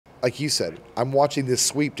like you said, I'm watching this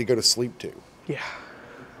sweep to go to sleep to. Yeah.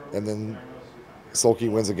 And then Sulky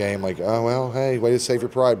wins a game, like, oh, well, hey, way to save your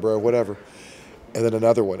pride, bro, whatever. And then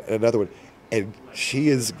another one, and another one. And she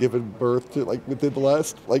has given birth to, like, within the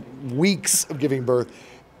last, like, weeks of giving birth.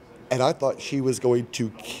 And I thought she was going to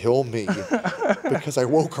kill me because I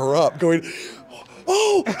woke her up going,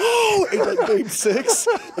 oh, in like game 6.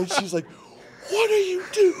 And she's like, what are you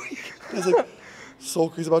doing? I was like,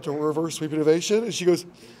 Sulky's about to reverse sweep innovation. And she goes,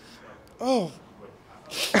 oh,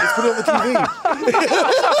 let's put it on the TV.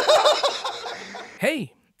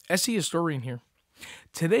 Hey, SE Historian here.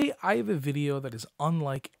 Today I have a video that is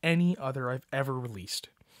unlike any other I've ever released.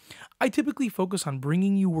 I typically focus on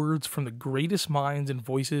bringing you words from the greatest minds and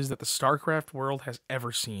voices that the StarCraft world has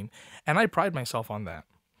ever seen, and I pride myself on that.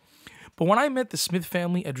 But when I met the Smith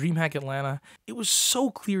family at DreamHack Atlanta, it was so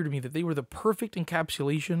clear to me that they were the perfect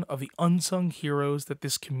encapsulation of the unsung heroes that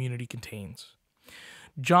this community contains.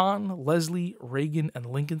 John, Leslie, Reagan, and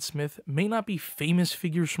Lincoln Smith may not be famous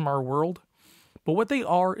figures from our world, but what they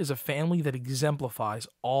are is a family that exemplifies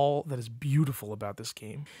all that is beautiful about this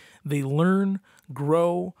game. They learn,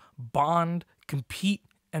 grow, bond, compete,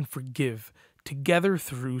 and forgive together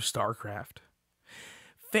through StarCraft.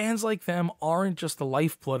 Fans like them aren't just the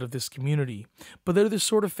lifeblood of this community, but they're the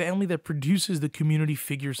sort of family that produces the community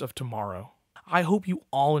figures of tomorrow. I hope you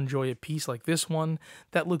all enjoy a piece like this one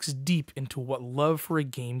that looks deep into what love for a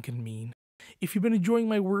game can mean. If you've been enjoying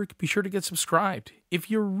my work, be sure to get subscribed. If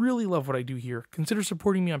you really love what I do here, consider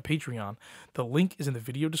supporting me on Patreon. The link is in the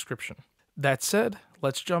video description. That said,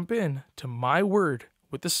 let's jump in to my word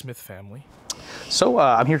with the Smith family. So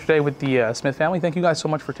I'm here today with the Smith family. Thank you guys so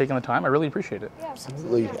much for taking the time. I really appreciate it. Yeah,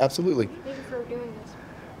 Absolutely, absolutely. Thank you for doing this.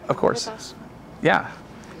 Of course. With us. Yeah.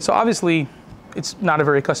 So obviously, it's not a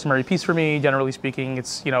very customary piece for me, generally speaking.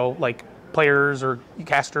 It's, you know, like players or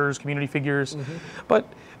casters, community figures.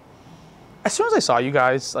 But as soon as I saw you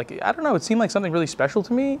guys, like, I don't know, it seemed like something really special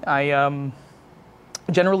to me.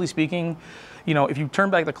 Generally speaking, you know, if you turn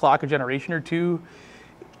back the clock a generation or two,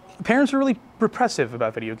 parents are really repressive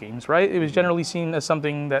about video games, right? It was generally seen as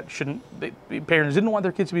something that parents didn't want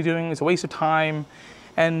their kids to be doing. It's a waste of time.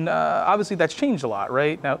 And obviously that's changed a lot,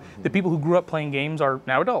 right? Now, the people who grew up playing games are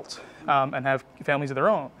now adults and have families of their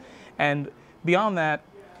own. And beyond that,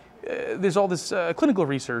 there's all this clinical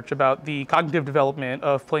research about the cognitive development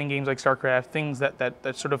of playing games like StarCraft, things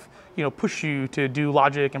that sort of, you know, push you to do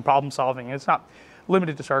logic and problem solving. And it's not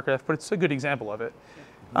limited to StarCraft, but it's a good example of it.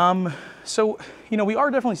 So, you know, we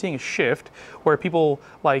are definitely seeing a shift where people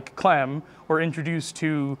like Clem were introduced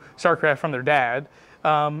to StarCraft from their dad.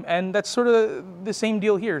 And that's sort of the same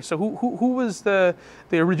deal here. So who was the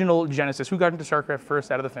original genesis? Who got into StarCraft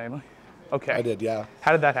first out of the family? Okay. I did, yeah.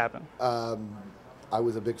 How did that happen? I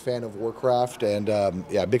was a big fan of Warcraft, and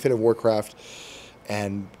big fan of Warcraft.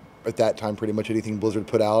 And at that time, pretty much anything Blizzard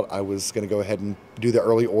put out, I was going to go ahead and do the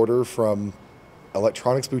early order from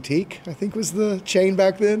Electronics Boutique, I think was the chain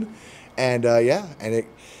back then. And and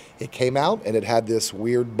it came out, and it had this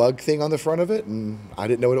weird bug thing on the front of it, and I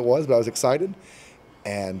didn't know what it was, but I was excited.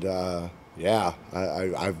 And I've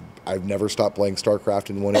never stopped playing StarCraft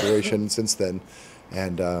in one iteration since then.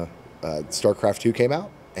 And StarCraft 2 came out,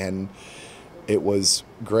 and it was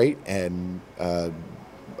great, and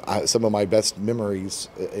some of my best memories,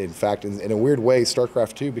 in fact, in a weird way,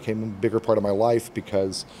 StarCraft 2 became a bigger part of my life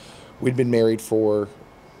because we'd been married for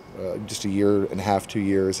just a year and a half, 2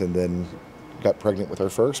 years, and then got pregnant with our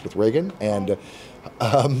first, with Reagan, and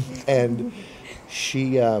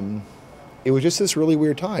she, it was just this really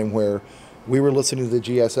weird time where we were listening to the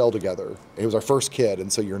GSL together. It was our first kid,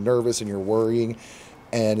 and so you're nervous and you're worrying.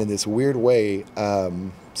 And in this weird way,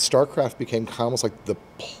 StarCraft became kind of almost like the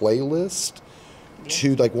playlist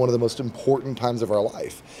to like one of the most important times of our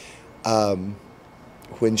life.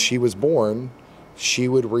 When she was born, she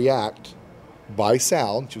would react by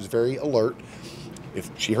sound. She was very alert.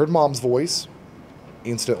 If she heard mom's voice,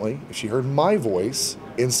 instantly. If she heard my voice,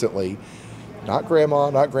 instantly. Not grandma,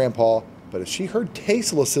 not grandpa, but if she heard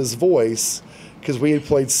Tasteless's voice, because we had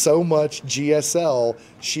played so much GSL,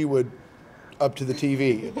 she would up to the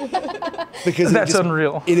TV because that's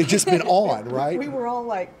unreal. It had just been on, right? We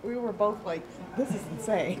were both like, this is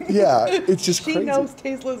insane. Yeah, it's just she crazy. She knows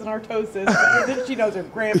Tasteless and Artosis, and then she knows her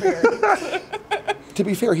grandparents. To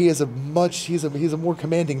be fair, he's a more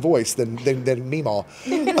commanding voice than Meemaw.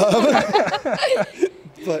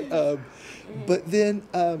 But then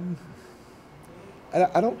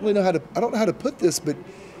I don't really know how to put this, but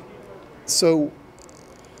so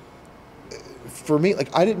for me,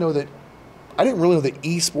 like I didn't really know that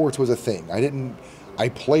esports was a thing. I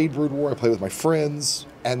played Brood War, I played with my friends,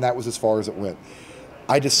 and that was as far as it went.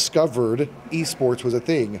 I discovered esports was a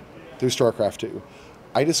thing through StarCraft 2.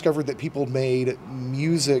 I discovered that people made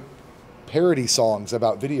music parody songs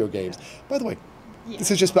about video games. By the way,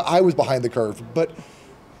 this is just, I was behind the curve, but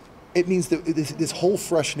it means that this whole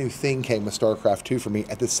fresh new thing came with StarCraft 2 for me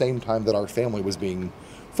at the same time that our family was being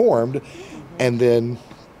formed. And then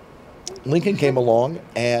Lincoln came along,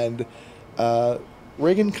 and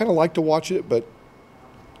Reagan kind of liked to watch it, but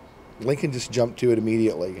Lincoln just jumped to it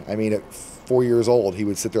immediately. I mean, at 4 years old, he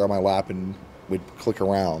would sit there on my lap and we'd click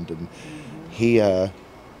around, and he,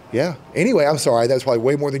 yeah. Anyway, I'm sorry. That's probably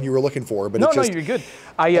way more than you were looking for. But no, it's just, no, you're good.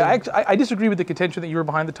 I disagree with the contention that you were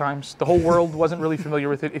behind the times. The whole world wasn't really familiar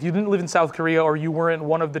with it. If you didn't live in South Korea or you weren't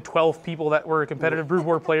one of the 12 people that were a competitive Brood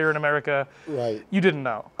War player in America, right, you didn't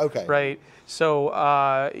know. Okay. Right. So,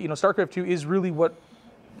 you know, StarCraft 2 is really what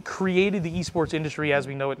created the esports industry as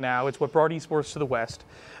we know it now. It's what brought esports to the West.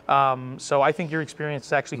 So I think your experience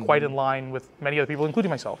is actually quite in line with many other people, including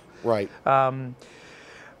myself. Right.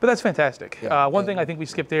 But that's fantastic. Yeah. One thing I think we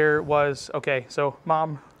skipped there was, okay, so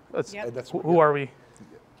Mom, let's, Yep. who are we?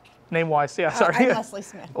 Name-wise, yeah, sorry. I'm Leslie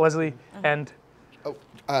Smith. Leslie, and?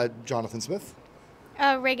 Oh, Jonathan Smith.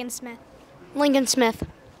 Reagan Smith. Lincoln Smith.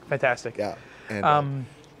 Fantastic. Yeah.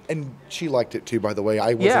 And she liked it too, by the way.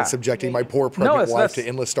 I wasn't Yeah. subjecting my poor pregnant wife that's- to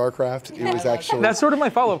endless StarCraft. It was actually... That's sort of my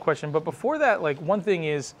follow-up question, but before that, like, one thing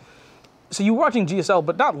is, so you were watching GSL,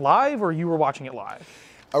 but not live, or you were watching it live?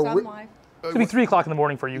 Some live. It could be 3 o'clock in the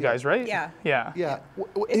morning for you guys, right? Yeah. Yeah. Yeah.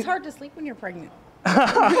 It's hard to sleep when you're pregnant.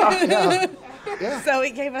 Yeah. So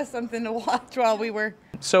it gave us something to watch while we were.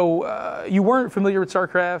 So you weren't familiar with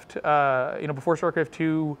StarCraft, you know, before StarCraft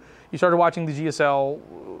 2, you started watching the GSL.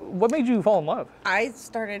 What made you fall in love? I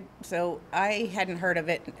hadn't heard of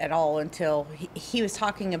it at all until he was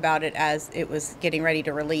talking about it as it was getting ready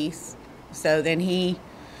to release. So then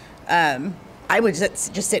I would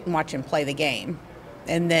just sit and watch him play the game.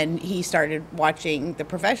 And then he started watching the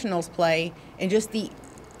professionals play, and just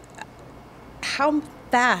how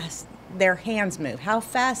fast their hands move, how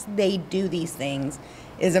fast they do these things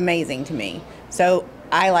is amazing to me. So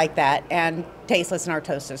I like that, and Tasteless and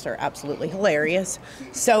Artosis are absolutely hilarious.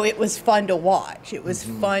 So it was fun to watch. It was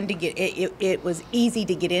fun to get, it was easy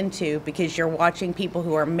to get into because you're watching people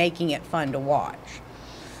who are making it fun to watch.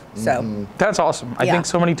 So That's awesome. I think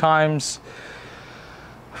so many times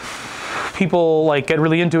people like get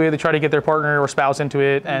really into it, they try to get their partner or spouse into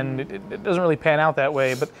it, and it doesn't really pan out that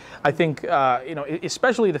way. But I think, you know,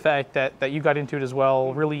 especially the fact that you got into it as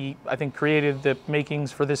well, really, I think, created the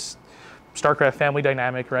makings for this StarCraft family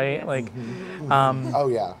dynamic, right? Yes. Like, Oh,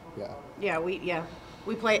 yeah. Yeah.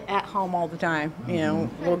 We play at home all the time. You know,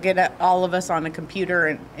 we'll get all of us on a computer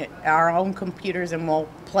and our own computers, and we'll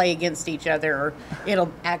play against each other. Or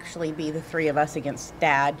it'll actually be the 3 of us against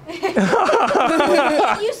Dad.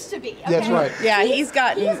 It used to be. Okay? That's right. Yeah, he's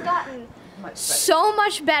gotten So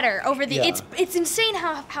much better over the. Yeah. It's insane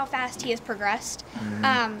how fast he has progressed.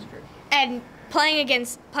 And playing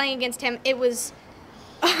against him, it was.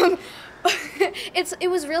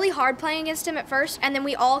 It was really hard playing against him at first, and then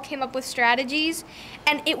we all came up with strategies,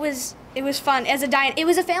 and it was fun. It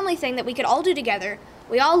was a family thing that we could all do together.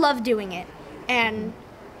 We all loved doing it, and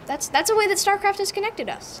that's a way that StarCraft has connected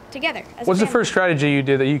us together. what's the first strategy you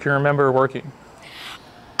did that you can remember working?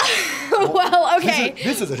 Well, okay.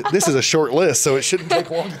 This is a short list, so it shouldn't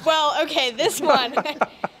take long. Well, okay, this one.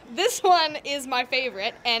 This one is my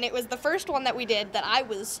favorite, and it was the first one that we did that I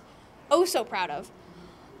was oh so proud of.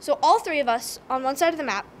 So all 3 of us on one side of the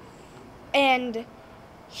map, and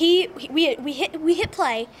we hit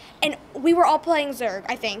play, and we were all playing Zerg,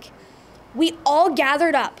 I think. We all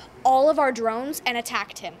gathered up all of our drones and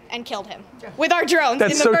attacked him and killed him with our drones in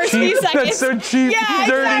the first few seconds. That's so cheap. Yeah,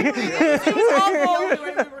 Dirty. exactly. It was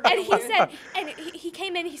awful. And he said, and he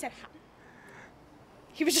came in, he said,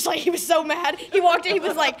 he was just like, he was so mad. He walked in, he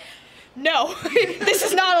was like, no, this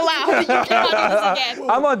is not allowed. You cannot do this again.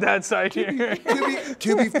 I'm on Dad's side here.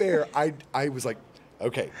 To be fair, I was like,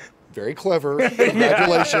 okay, very clever.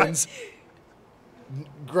 Congratulations.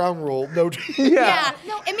 Ground rule. No. Yeah.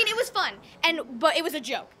 No, I mean, it was fun, but it was a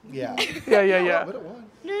joke. Yeah. Yeah. But it won.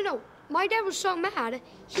 No. My dad was so mad.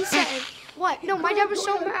 He said, what? No, my dad was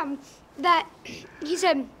so mad that he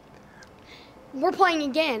said, we're playing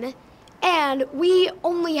again, and we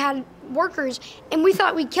only had workers, and we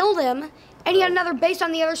thought we killed him, and he had another base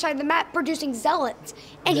on the other side of the map producing zealots,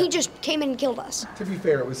 and he just came in and killed us. To be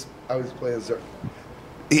fair, I was playing as Zerg.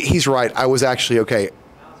 He's right. I was actually okay.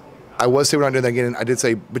 I was saying when I'm doing that again, I did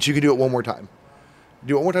say, but you can do it one more time.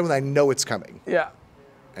 Do it one more time when I know it's coming. Yeah.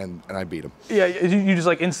 And I beat him. Yeah, you just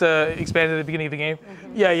like insta expanded at the beginning of the game.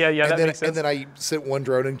 Yeah, that makes sense. And then I sent one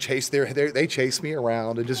drone and chased they chased me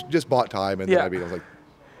around and just bought time, and then I beat him. I was like,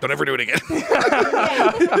 don't ever do it again.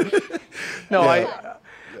 No, Yeah.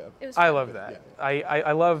 It was I fun. love that.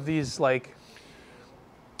 I love these like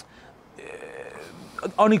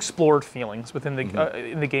unexplored feelings within the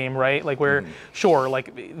in the game, right? Like where sure,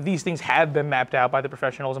 like these things have been mapped out by the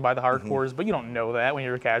professionals and by the hardcores, but you don't know that when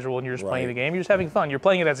you're a casual and you're just playing the game. You're just having fun. You're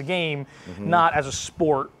playing it as a game, not as a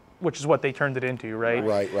sport, which is what they turned it into, right?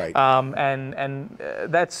 Right. And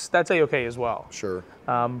that's a-okay as well. Sure.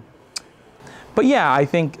 But yeah, I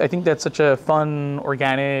think that's such a fun,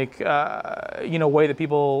 organic, way that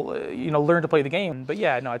people, learn to play the game. But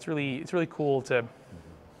yeah, no, it's really cool to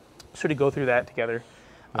sort of go through that together.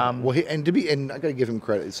 Well, and I got to give him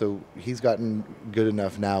credit. So he's gotten good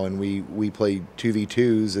enough now, and we play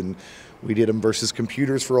 2v2s, and we did them versus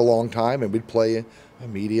computers for a long time, and we'd play a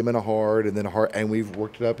medium and a hard, and then a hard, and we've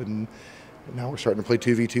worked it up, and now we're starting to play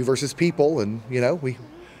 2v2 versus people, and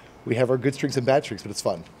we have our good streaks and bad streaks, but it's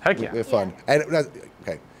fun. Heck yeah. We have fun. And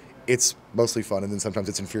it's mostly fun, and then sometimes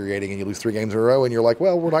it's infuriating, and you lose 3 games in a row, and you're like,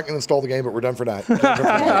 well, we're not going to install the game, but we're done for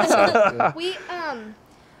that. We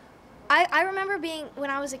I remember being when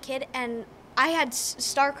I was a kid and I had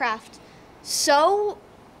StarCraft. So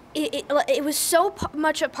it was so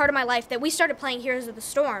much a part of my life that we started playing Heroes of the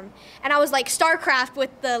Storm, and I was like StarCraft with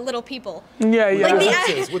the little people. Yeah. Like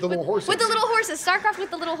with the little horses. With the little horses, StarCraft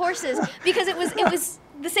with the little horses, because it was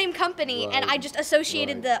the same company, and I just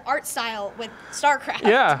associated the art style with StarCraft.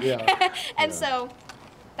 Yeah. And so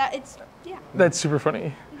that's That's super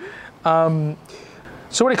funny.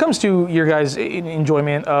 So when it comes to your guys'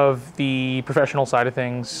 enjoyment of the professional side of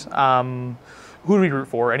things, who do we root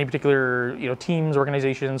for? Any particular teams,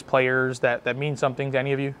 organizations, players that mean something to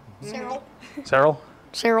any of you? Cyril,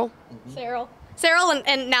 Cyril?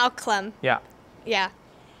 and now Clem. Yeah. Yeah.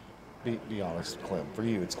 Be honest, Clem. For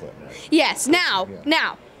you, it's Clem, right? Yes, now.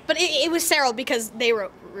 But it was Cyril because they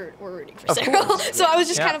were rooting for Cyril. So I was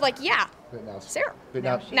just kind of like, But now, Cyril. But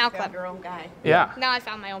now, Now Got Clem. her own guy. Yeah. Now I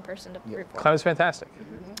found my own person to root for. Clem is fantastic.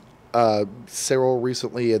 Cyril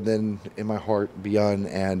recently, and then in my heart, Beyond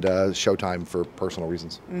and Showtime for personal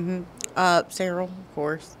reasons. Cyril, of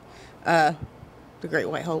course. The Great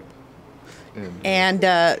White Hope. And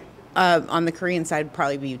on the Korean side, would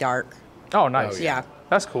probably be Dark. Oh, nice. Yeah.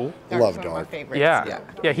 That's cool. Dark's Love one of my Dark. favorites.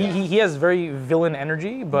 Yeah. He has very villain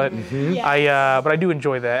energy, but I do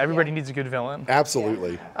enjoy that. Everybody needs a good villain.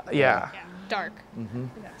 Absolutely. Yeah. Dark.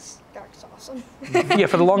 Yes. Dark's awesome. Yeah,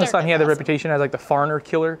 for the longest Dark time, he had the awesome. reputation as like the foreigner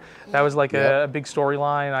killer. That was like a big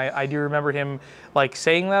storyline. I do remember him like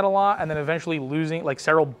saying that a lot, and then eventually losing. Like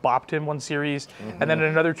Cyril bopped him one series, and then in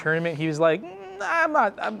another tournament, he was like, I'm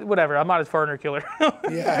not a foreigner killer.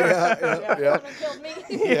 Yeah. Killed me.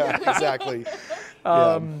 Yeah, exactly.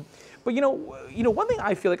 But one thing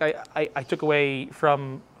I feel like I took away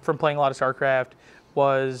from playing a lot of StarCraft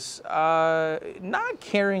was not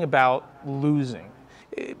caring about losing.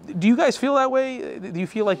 Do you guys feel that way? Do you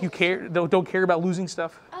feel like you don't care about losing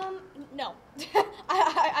stuff? No.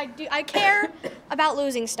 I do. I care about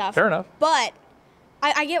losing stuff. Fair enough. But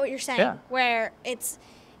I get what you're saying. Yeah. Where it's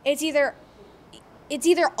either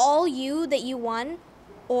all you that you won,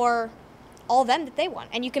 or all them that they won,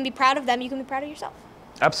 and you can be proud of them. You can be proud of yourself.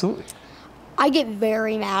 Absolutely. I get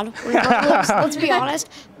very mad when I lose, let's be honest.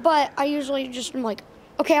 But I usually just am like,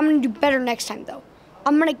 okay, I'm going to do better next time, though.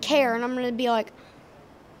 I'm going to care, and I'm going to be like,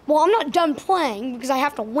 well, I'm not done playing because I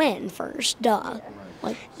have to win first, duh.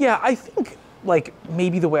 Like, Yeah, I think like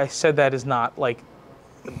maybe the way I said that is not like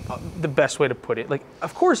the best way to put it. Like,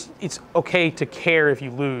 of course, it's okay to care if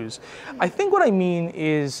you lose. I think what I mean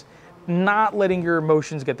is not letting your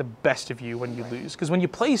emotions get the best of you when you lose. Because when you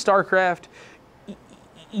play StarCraft,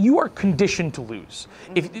 you are conditioned to lose.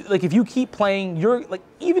 If you keep playing, you're like,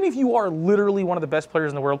 even if you are literally one of the best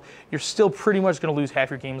players in the world, you're still pretty much going to lose half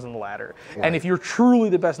your games on the ladder. Right. And if you're truly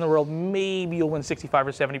the best in the world, maybe you'll win 65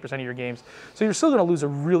 or 70% of your games. So you're still going to lose a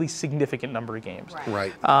really significant number of games.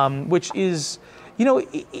 Right. Which is,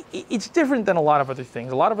 it's different than a lot of other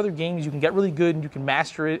things. A lot of other games, you can get really good and you can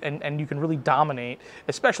master it and you can really dominate,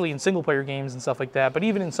 especially in single player games and stuff like that. But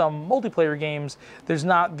even in some multiplayer games, there's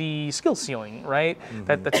not the skill ceiling, right,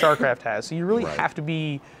 that StarCraft has. So you really have to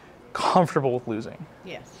be comfortable with losing.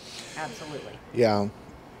 Yes, absolutely. Yeah.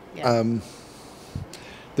 Yeah.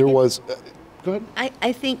 There was. Go ahead.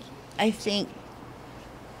 I think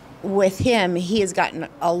with him, he has gotten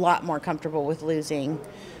a lot more comfortable with losing,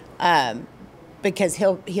 because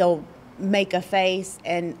he'll make a face,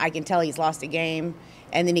 and I can tell he's lost a game,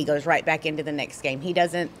 and then he goes right back into the next game. He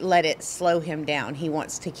doesn't let it slow him down. He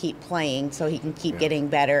wants to keep playing so he can keep getting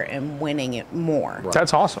better and winning it more. Right.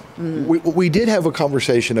 That's awesome. We did have a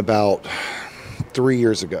conversation about 3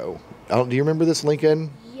 years ago. Do you remember this,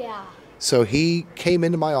 Lincoln? yeah. So he came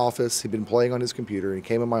into my office. He'd been playing on his computer, and he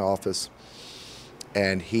came in my office,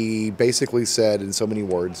 and he basically said in so many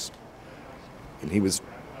words, and he was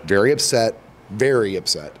very upset,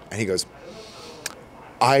 and he goes,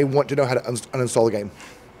 I want to know how to uninstall the game.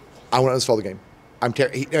 I want to uninstall the game.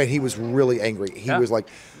 He was really angry. He was like,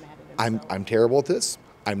 I'm terrible at this.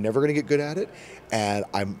 I'm never going to get good at it. And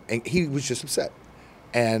he was just upset.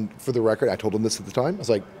 And for the record, I told him this at the time. I was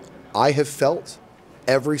like, I have felt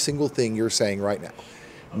every single thing you're saying right now.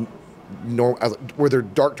 Were there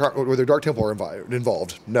Dark Temple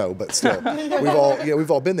involved? No, but still,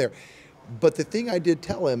 we've all been there. But the thing I did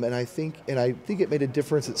tell him, and I think it made a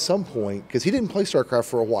difference at some point, because he didn't play StarCraft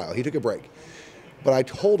for a while. He took a break. But I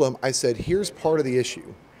told him, I said, here's part of the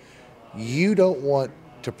issue. You don't want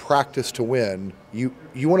to practice to win. You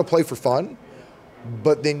want to play for fun,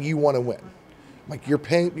 but then you want to win. Like you're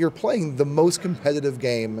playing the most competitive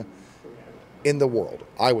game in the world,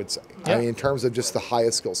 I would say. Yeah. I mean, in terms of just the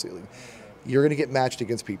highest skill ceiling. You're going to get matched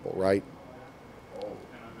against people, right?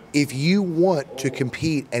 If you want to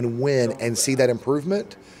compete and win and see that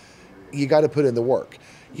improvement, you got to put in the work.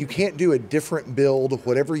 You can't do a different build,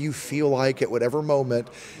 whatever you feel like at whatever moment.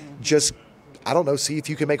 Just, I don't know, see if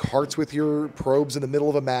you can make hearts with your probes in the middle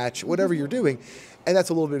of a match, whatever you're doing. And that's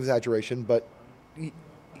a little bit of exaggeration, but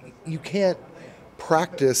you can't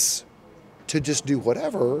practice to just do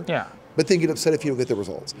whatever. Yeah. But then get upset if you don't get the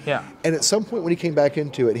results. Yeah. And at some point when he came back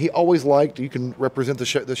into it, he always liked, you can represent the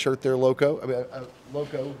shirt there, Loco. I mean,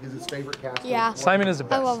 Loco is his favorite caster. Yeah. Simon is the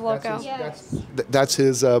best. I love Loco. That's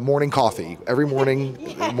his morning coffee. Every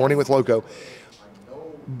morning, morning with Loco.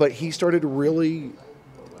 But he started really,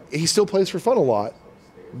 he still plays for fun a lot,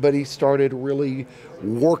 but he started really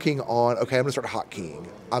working on, okay, I'm going to start hotkeying.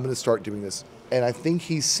 I'm going to start doing this. And I think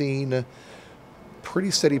he's seen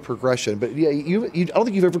pretty steady progression. But yeah, I don't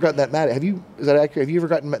think you've ever gotten that mad. Is that accurate? Have you ever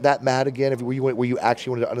gotten that mad again? Where you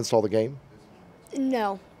actually wanted to uninstall the game?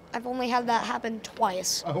 No, I've only had that happen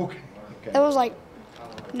twice. Oh, okay. That was like,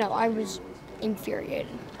 no, I was infuriated.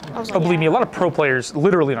 I was like, Oh, believe me, a lot of pro players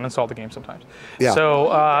literally uninstall the game sometimes. Yeah.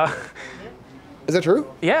 So, Is that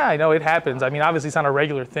true? yeah, I know it happens. I mean, obviously it's not a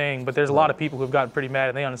regular thing, but there's a lot of people who've gotten pretty mad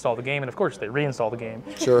and they uninstall the game, and of course they reinstall the game.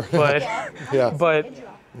 Sure. But, Yeah. but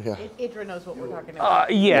Yeah. Idra knows what we're talking about.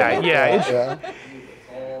 yeah.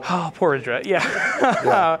 Oh, poor Idra.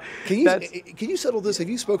 Yeah. Yeah. Can you settle this? Have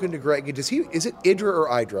you spoken to Greg? Is it Idra or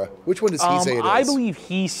Idra? Which one does he say it is? I believe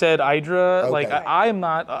he said Idra. Okay. Like I am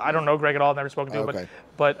not. I don't know Greg at all. I've never spoken to him. Okay.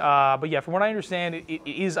 But yeah, from what I understand, it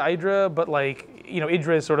is Idra. But like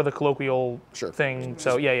Idra is sort of the colloquial thing.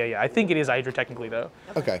 So yeah. I think it is Idra technically though.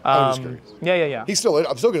 Okay. I'm just curious. Yeah.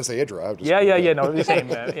 I'm still going to say Idra. Yeah. No, the same.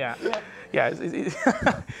 Yeah.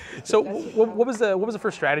 So what was the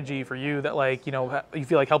first strategy for you that you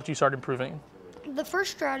feel like helped you start improving? The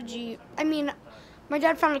first strategy, I mean, my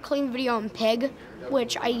dad found a clean video on Pig,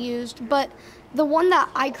 which I used, but the one that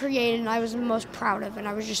I created and I was the most proud of and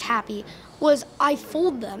I was just happy was I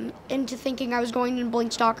fooled them into thinking I was going to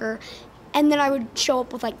Blink Stalker, and then I would show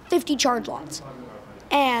up with like 50 charge lots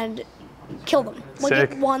and kill them. Like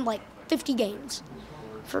Sick. it won like 50 games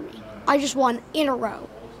for me. I just won in a row.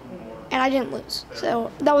 And I didn't lose.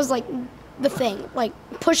 So that was like the thing. Like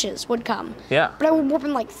pushes would come. Yeah. But I would warp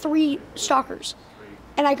in like 3 stalkers.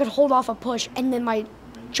 And I could hold off a push and then my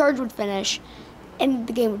charge would finish and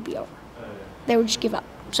the game would be over. They would just give up.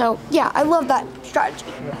 So yeah, I love that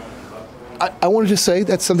strategy. I wanted to say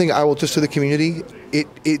that's something I will just to the community.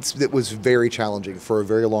 It was very challenging for a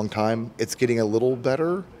very long time. It's getting a little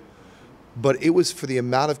better, but it was for the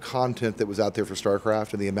amount of content that was out there for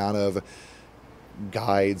StarCraft and the amount of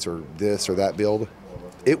guides or this or that build.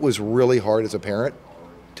 It was really hard as a parent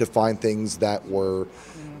to find things that were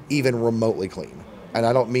even remotely clean. And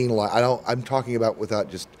I don't mean I'm talking about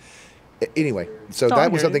without just anyway. So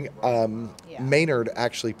that was something Maynard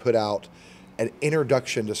actually put out an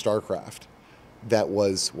introduction to StarCraft that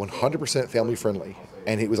was 100% family friendly,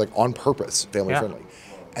 and it was like on purpose family friendly.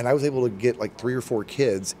 And I was able to get like 3 or 4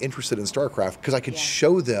 kids interested in StarCraft because I could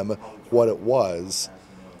show them what it was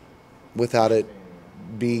without it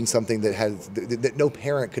being something that no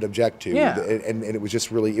parent could object to. And it was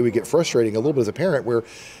just really, it would get frustrating a little bit as a parent where,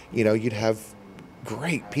 you'd have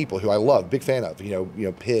great people who I love, big fan of,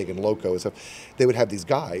 Pig and Loco and stuff. They would have these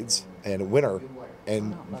guides and Winner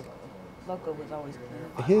and Loco was always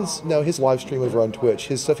clean. his live stream over on Twitch,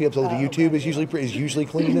 his stuff he uploads to YouTube is usually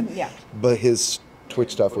clean. Yeah. But his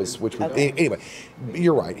Twitch stuff anyway,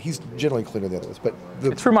 you're right. He's generally cleaner than the others, but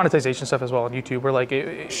It's for monetization stuff as well on YouTube, where like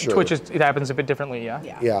Twitch it happens a bit differently.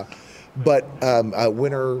 Yeah. But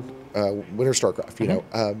Winter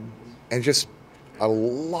StarCraft, and just a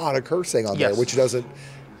lot of cursing on there, which doesn't.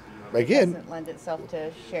 again, doesn't lend itself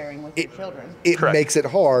to sharing with your children. it Correct. makes it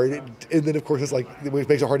hard. And then, of course, it's like, it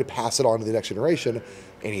makes it hard to pass it on to the next generation.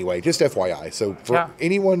 Anyway, just FYI. So for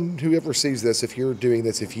anyone who ever sees this, if you're doing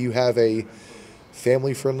this, if you have a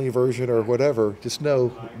family-friendly version or whatever, just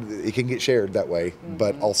know it can get shared that way.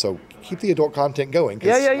 But also keep the adult content going. 'Cause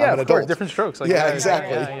I'm an Of course, adult. different strokes. Like, Yeah,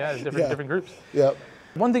 exactly. Yeah, different groups. Yep.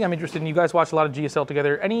 One thing I'm interested in, you guys watch a lot of GSL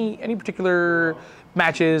together. Any particular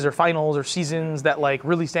matches or finals or seasons that like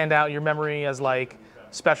really stand out in your memory as like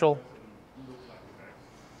special?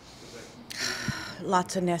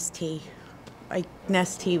 Lots of Nest Tea. Like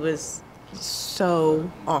Nest Tea was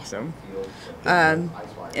so awesome. And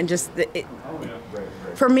just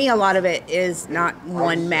for me, a lot of it is not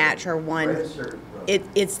one match or one.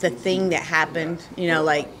 It's the thing that happened. You know,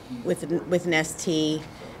 like with Nest Tea,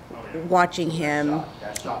 watching him.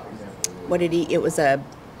 What did he? It was a.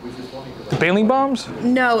 Bailing bombs?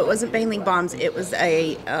 No, it wasn't bailing bombs. It was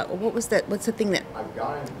a. What was that? What's the thing that?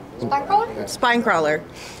 Spine crawler? Spine crawler.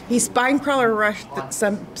 He spine crawler rushed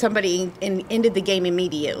somebody and ended the game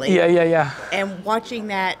immediately. Yeah. And watching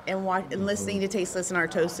that and listening to Tasteless and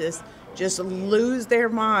Artosis just lose their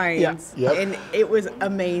minds. Yeah. Yep. And it was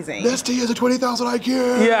amazing. Nesty has a 20,000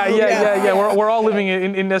 IQ. Yeah. We're all living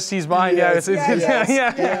in Nesty's mind. Yes.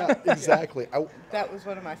 Yeah. Exactly. That was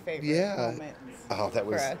one of my favorite moments. Oh, that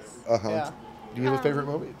was. For us. Yeah. Do you have a favorite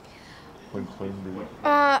moment? When Clem beat.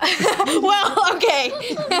 Well, okay.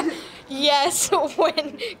 Yes,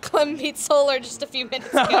 when Clem beat Solar just a few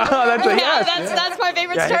minutes ago. That's my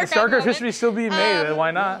favorite StarCraft StarCraft moment. history still being made.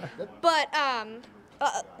 Why not? But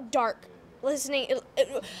Dark. Listening,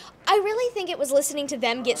 I really think it was listening to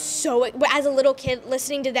them get so, as a little kid,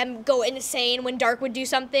 listening to them go insane when Dark would do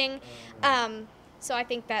something. So I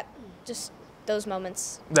think that just those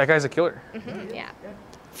moments. That guy's a killer. Yeah.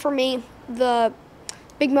 For me, the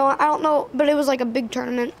big moment, I don't know, but it was like a big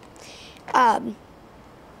tournament.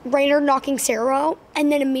 Raynor knocking Sarah out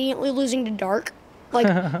and then immediately losing to Dark. Like,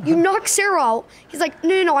 you knock Sarah out. He's like,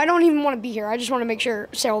 no, I don't even want to be here. I just want to make sure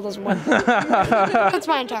Sarah doesn't win. That's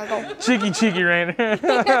my entire goal. Cheeky Raynor.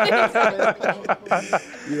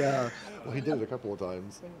 Yeah. Well, he did it a couple of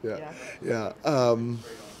times. Yeah.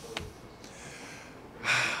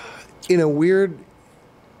 In a weird.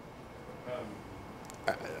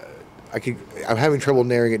 I'm having trouble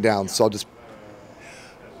narrowing it down, so I'll just.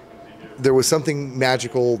 There was something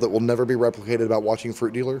magical that will never be replicated about watching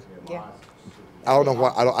Fruit Dealer. Yeah. I don't know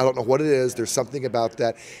what I don't know what it is. There's something about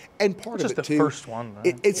that, and part Just of it the too. first one, though.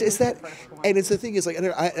 It's that, and it's the thing is like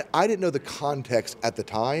I didn't know the context at the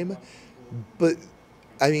time, but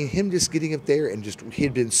I mean him just getting up there and just he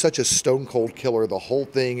had been such a stone cold killer the whole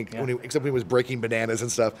thing, except when he was breaking bananas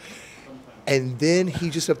and stuff. And then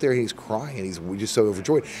he's just up there and he's crying. He's just so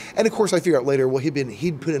overjoyed. And of course, I figure out later, well,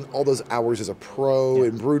 he'd put in all those hours as a pro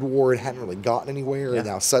in Brood War and hadn't really gotten anywhere. And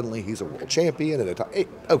now suddenly he's a world champion.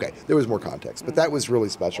 Okay, there was more context, but that was really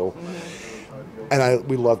special. And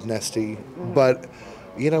we loved Nesty, but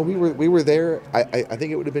we were there. I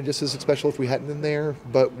think it would have been just as special if we hadn't been there.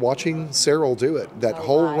 But watching Cyril do it, that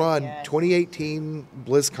whole run, 2018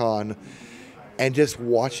 BlizzCon, and just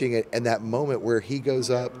watching it and that moment where he goes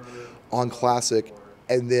up on Classic,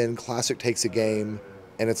 and then Classic takes a game,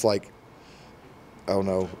 and it's like, oh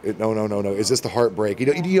no, no, is this the heartbreak? You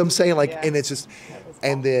know what I'm saying? Like, and it's just,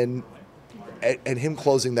 and then, and him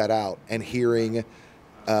closing that out and hearing,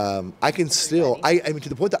 I can still, I mean, to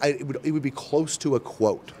the point that it would be close to a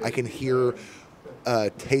quote. I can hear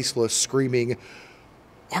Tasteless screaming,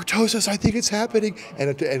 Artosis, I think it's happening,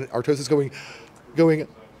 and Artosis going.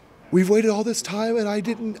 We've waited all this time, and I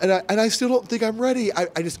didn't, and I still don't think I'm ready.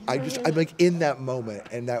 I'm like in that moment,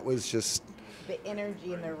 and that was just the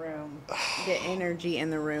energy in the room. The energy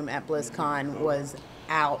in the room at BlizzCon was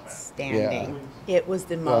outstanding. Yeah. It was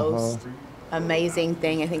the most amazing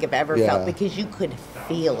thing I think I've ever felt because you could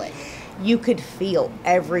feel it. You could feel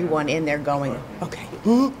everyone in there going, "Okay,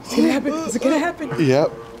 it's gonna happen. Is it gonna happen?" Yep.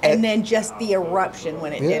 And then just the eruption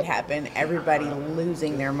when it did happen, everybody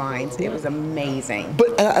losing their minds. It was amazing.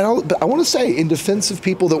 But I want to say, in defense of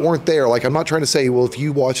people that weren't there, like I'm not trying to say, well, if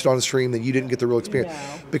you watched it on a stream, then you didn't get the real experience.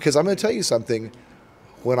 No. Because I'm going to tell you something.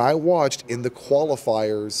 When I watched in the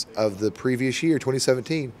qualifiers of the previous year,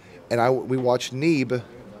 2017, and we watched Neeb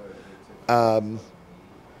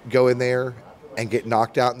go in there and get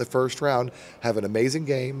knocked out in the first round, have an amazing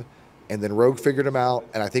game. And then Rogue figured him out,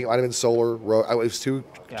 and I think it might have been Solar. It was two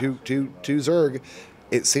Zerg.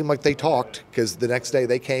 It seemed like they talked because the next day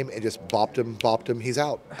they came and just bopped him. He's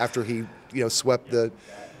out after he swept the.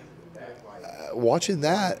 Watching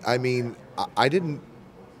that, I mean, I didn't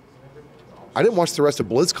watch the rest of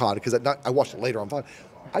BlizzCon because I watched it later on.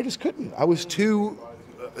 I just couldn't. I was too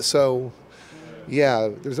So, yeah,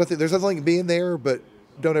 there's nothing like being there, but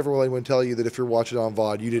don't ever let anyone tell you that if you're watching on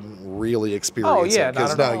VOD, you didn't really experience Oh, yeah, it.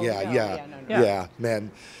 'Cause not at no, all. yeah,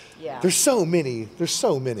 man. Yeah. There's so many.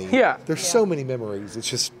 Yeah. There's so many memories. It's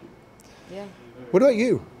just. Yeah. What about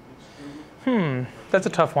you? That's a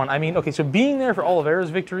tough one. I mean, okay, so being there for Oliveira's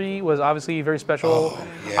victory was obviously very special. Oh,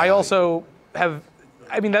 yeah. I also have,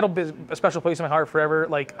 I mean, that'll be a special place in my heart forever.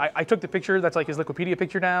 Like, I took the picture. That's like his Wikipedia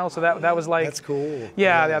picture now. So that was like. That's cool.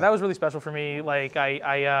 Yeah, that was really special for me. Like,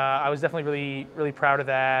 I was definitely really proud of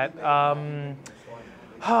that.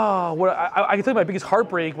 What I can tell you my biggest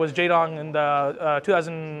heartbreak was Jaedong in the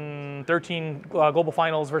 2013 Global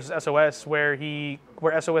Finals versus SOS, where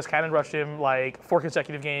SOS cannon rushed him like 4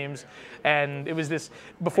 consecutive games, and it was this.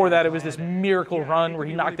 Before that, it was this miracle run where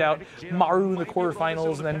he knocked out Maru in the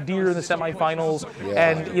quarterfinals and then Deer in the semifinals,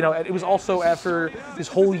 and it was also after this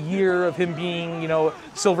whole year of him being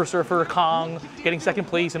Silver Surfer, Kong, getting second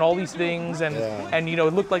place and all these things, and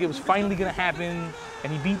it looked like it was finally going to happen.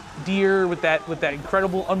 And he beat Deer with that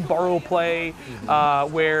incredible unborrow play,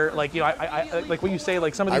 where I like what you say,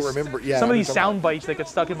 like some of these sound bites that get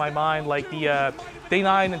stuck in my mind, like the Day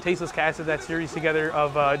 9 and Tasteless casted that series together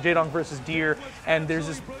of Jaedong versus Deer, and there's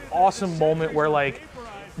this awesome moment where like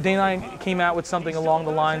Day 9 came out with something along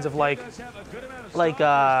the lines of like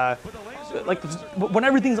when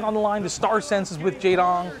everything's on the line, the star sense is with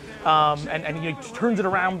Jaedong, and he turns it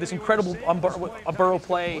around with this incredible unborrow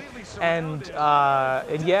play, and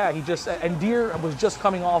Deer was just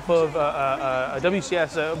coming off of a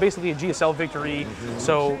WCS, basically a GSL victory,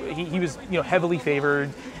 so he was heavily favored,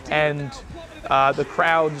 and the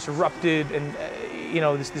crowd just erupted, and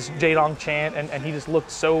this Jaedong chant, and he just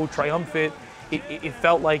looked so triumphant. It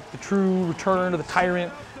felt like the true return of the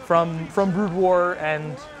tyrant from Brood War,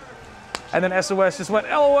 and then SOS just went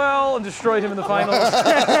LOL and destroyed him in the finals.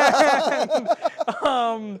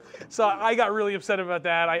 So I got really upset about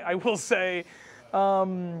that. I will say, I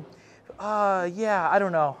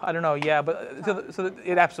don't know. Yeah, but so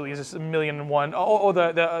it absolutely is just 1,000,001.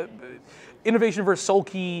 The Innovation versus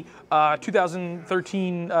Sulky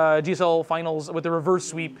 2013 GSL finals with the reverse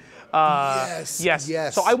sweep. Yes.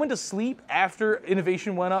 So I went to sleep after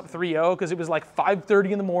Innovation went up 3-0 because it was like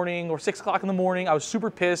 5:30 in the morning or 6 o'clock in the morning. I was super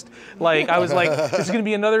pissed. Like I was like, this is gonna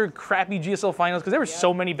be another crappy GSL finals because there were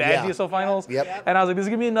so many bad GSL finals. And I was like, this is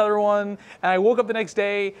gonna be another one. And I woke up the next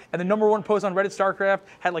day and the #1 post on Reddit StarCraft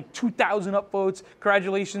had like 2,000 upvotes.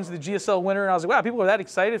 Congratulations to the GSL winner. And I was like, wow, people are that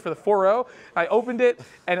excited for the 4-0. I opened it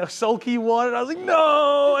and a Sulky won, and I was like,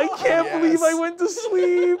 no, I can't believe I went to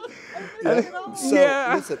sleep.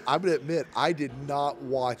 Listen, I'm going to admit, I did not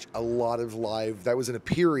watch a lot of live. That was in a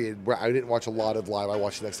period where I didn't watch a lot of live. I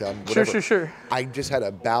watched the next time. Sure. I just had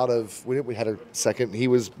a bout of, we had a second. He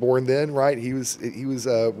was born then, right? He was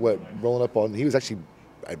rolling up on, he was actually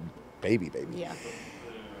a baby. Yeah.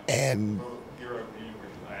 And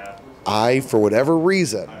for whatever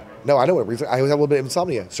reason, I know what reason, I had a little bit of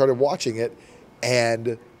insomnia, started watching it,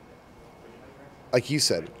 and like you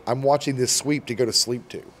said, I'm watching this sweep to go to sleep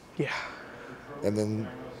to. Yeah. And then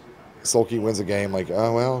Sulky wins a game, like,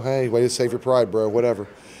 oh, well, hey, way to save your pride, bro, whatever.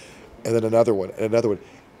 And then another one.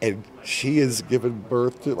 And she has given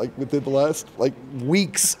birth to, like, within the last, like,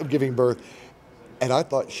 weeks of giving birth. And I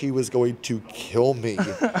thought she was going to kill me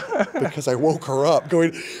because I woke her up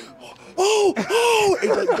going, oh, in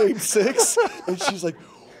like game 6. And she's like,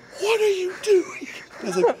 what are you doing? I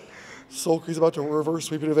was like, Sulky's about to reverse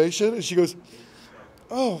sweep Innovation. And she goes,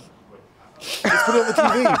 oh, let's put it on the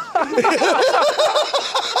TV.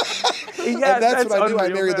 Yeah, and that's when I knew I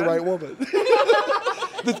unreal, married the man. right woman.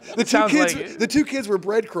 The two kids were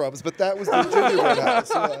breadcrumbs, but that was the gingerbread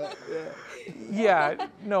house. Yeah,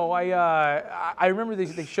 no, I remember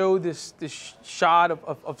they showed this shot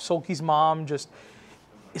of Sulky's mom just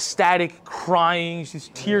ecstatic, crying, she's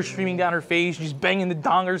tears streaming down her face, she's banging the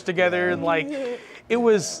dongers together, and like it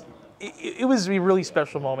was a really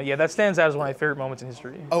special moment. Yeah, that stands out as one of my favorite moments in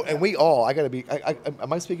history. Oh, and we all,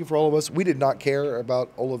 am I speaking for all of us? We did not care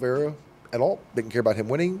about Oliveira at all. Didn't care about him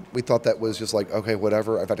winning. We thought that was just like, okay,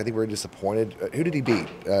 whatever. In fact, I think we were disappointed. Who did he beat?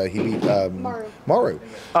 He beat Maru.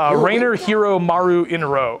 Rainer, Hero, Maru in a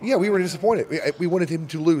row. Yeah, we were disappointed. We wanted him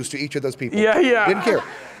to lose to each of those people. Yeah. Didn't care.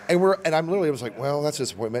 And I was like, well, that's a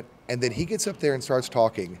disappointment. And then he gets up there and starts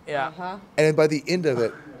talking. Yeah. And then by the end of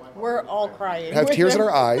it, we're all crying. Have tears in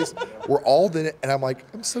our eyes. We're all in it, and I'm like,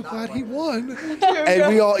 I'm so glad he won.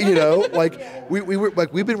 And we all,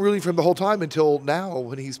 we've been rooting for him the whole time until now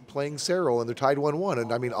when he's playing Cyril and they're tied 1-1.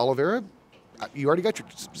 And I mean, Oliveira, you already got your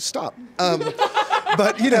stop.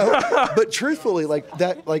 But but truthfully,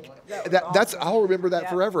 that's I'll remember that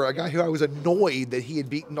forever. A guy who I was annoyed that he had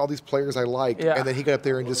beaten all these players I liked, and then he got up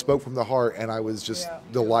there and just spoke from the heart, and I was just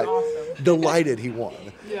delighted he won.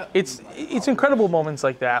 Yeah. It's incredible moments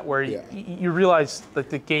like that where you realize that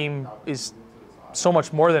the game is so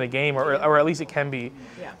much more than a game, or at least it can be.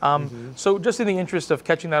 Yeah. So just in the interest of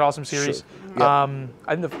catching that awesome series, I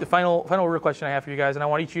think the final real question I have for you guys, and I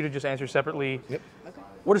want each of you to just answer separately. Yep. Okay.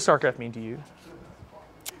 What does StarCraft mean to you?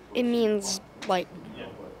 It means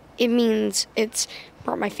it's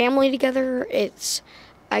brought my family together. It's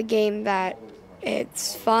a game that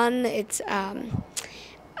it's fun. It's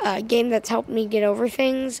a game that's helped me get over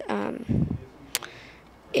things.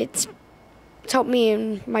 It's helped me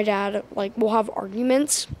and my dad, we'll have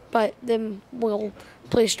arguments, but then we'll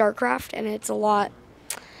play StarCraft, and it's a lot,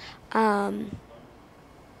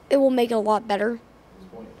 it will make it a lot better.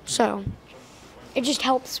 So it just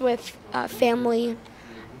helps with family.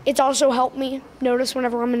 It's also helped me notice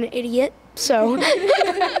whenever I'm an idiot. So,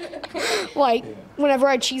 whenever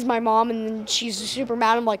I cheese my mom and then she's super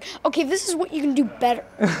mad, I'm like, okay, this is what you can do better.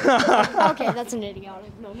 Okay, that's an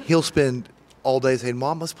idiotic moment. He'll spend all day saying,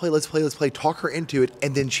 Mom, let's play, talk her into it,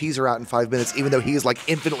 and then cheese her out in 5 minutes, even though he is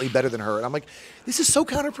infinitely better than her. And I'm like, this is so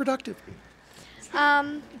counterproductive.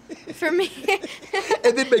 For me.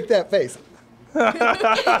 And then make that face.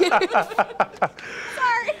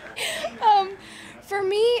 Sorry. For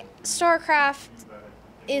me, StarCraft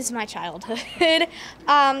is my childhood.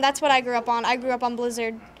 That's what I grew up on. I grew up on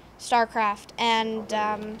Blizzard, StarCraft, and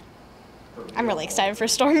I'm really excited for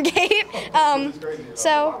Stormgate.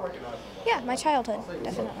 So, yeah, my childhood,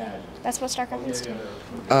 definitely. That's what StarCraft means to me.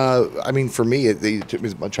 I mean, for me, it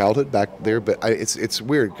was my childhood back there, but it's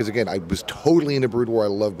weird because, again, I was totally into Brood War. I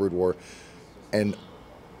love Brood War, and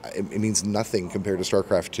it means nothing compared to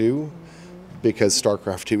StarCraft 2. Because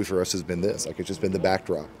StarCraft 2 for us has been this, it's just been the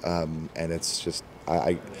backdrop, and it's just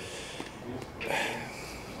I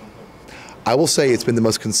will say it's been the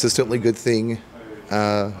most consistently good thing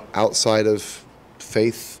outside of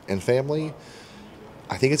faith and family.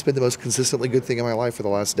 I think it's been the most consistently good thing in my life for the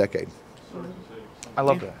last decade. I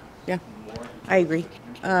love that. Yeah, I agree.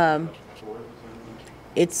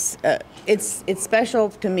 It's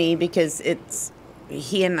special to me because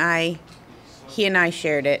he and I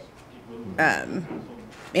shared it.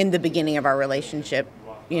 In the beginning of our relationship,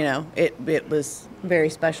 it was very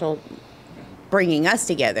special bringing us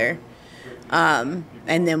together. And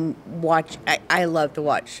then I love to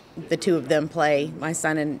watch the two of them play, my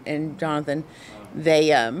son and Jonathan.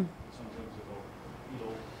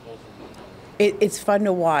 It's fun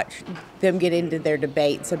to watch them get into their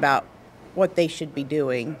debates about what they should be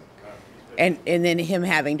doing. And then him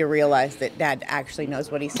having to realize that Dad actually knows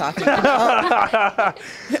what he's talking about.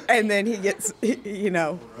 And then he gets,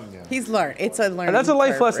 he's learned. It's a learning. And that's a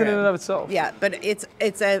life curve lesson for in him. and of itself. Yeah, but it's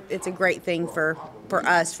a great thing for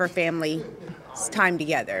us, for family time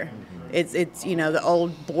together. It's the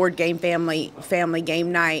old board game family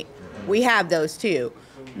game night. We have those too,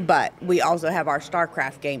 but we also have our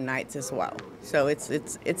StarCraft game nights as well. So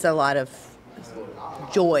it's a lot of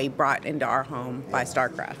joy brought into our home by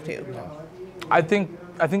StarCraft too. I think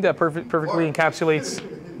that perfectly encapsulates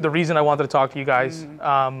the reason I wanted to talk to you guys.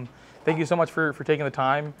 Thank you so much for taking the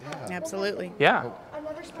time. Yeah. Absolutely. Yeah.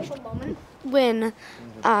 Another special moment when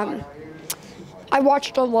I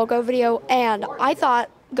watched a logo video and I thought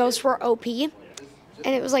ghosts were OP, and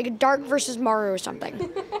it was like Dark versus Mario or something.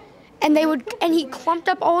 And he clumped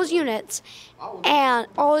up all his units and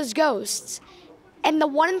all his ghosts, and the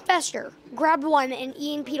one infestor grabbed one and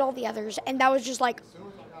EMP'd all the others, and that was just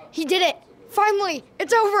he did it. Finally,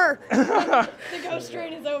 it's over. The ghost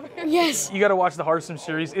train is over. Yes. You got to watch the Hearthstone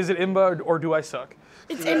series. Is it Imba or do I suck?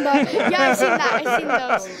 It's Imba. Yeah, I've seen that. I've seen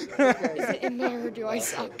those. Is it Imba or do I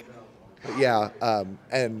suck? Yeah,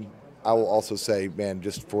 and I will also say, man,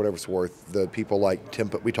 just for whatever it's worth, the people like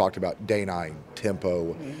Tempo, we talked about Day 9,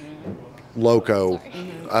 Tempo, Loco,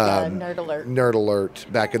 Nerd Alert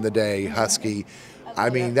back in the day, Husky. I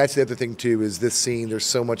mean, that's the other thing, too, is this scene, there's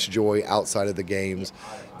so much joy outside of the games.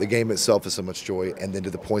 The game itself is so much joy. And then to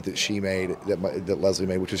the point that she made, that Leslie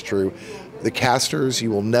made, which is true, the casters, you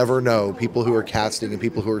will never know, people who are casting and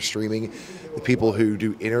people who are streaming, the people who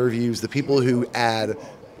do interviews, the people who add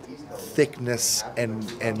thickness and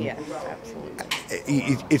Yeah,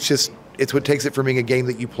 absolutely. It's what takes it from being a game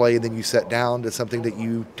that you play and then you set down to something that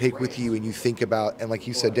you take with you and you think about. And like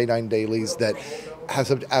you said, Day 9 dailies that have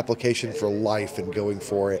some application for life and going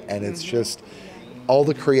for it. And it's just all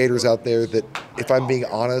the creators out there that, if I'm being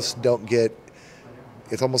honest, don't get.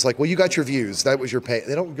 It's almost like, well, you got your views. That was your pay.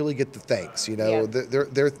 They don't really get the thanks. Yeah.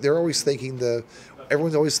 They're always thanking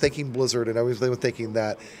everyone's always thinking Blizzard and everyone's thinking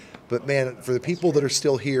that. But man, for the people that are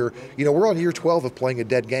still here, you know, we're on year 12 of playing a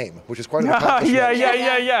dead game, which is quite an accomplishment.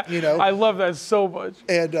 Yeah. You know, I love that so much.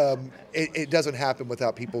 And it doesn't happen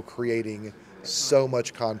without people creating so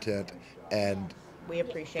much content. And We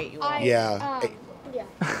appreciate you all. yeah,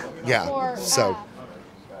 yeah. For, So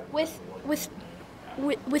with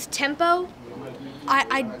tempo,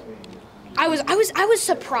 I was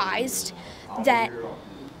surprised that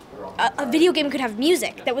a video game could have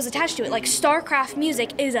music that was attached to it. Like StarCraft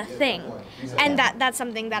music is a thing, and that's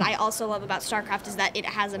something that I also love about StarCraft is that it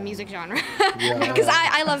has a music genre. Because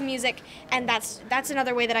I love music, and that's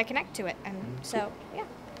another way that I connect to it. And so yeah.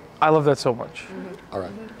 I love that so much. all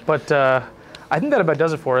right. But I think that about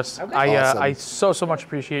does it for us. Awesome. I so much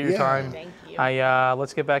appreciate your time. Thank you.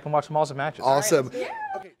 Let's get back and watch some awesome matches. Awesome.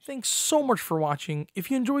 Thanks so much for watching. If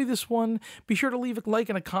you enjoyed this one, be sure to leave a like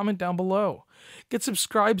and a comment down below. Get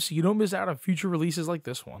subscribed so you don't miss out on future releases like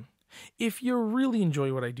this one. If you really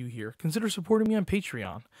enjoy what I do here, consider supporting me on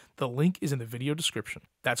Patreon. The link is in the video description.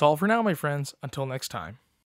 That's all for now, my friends. Until next time.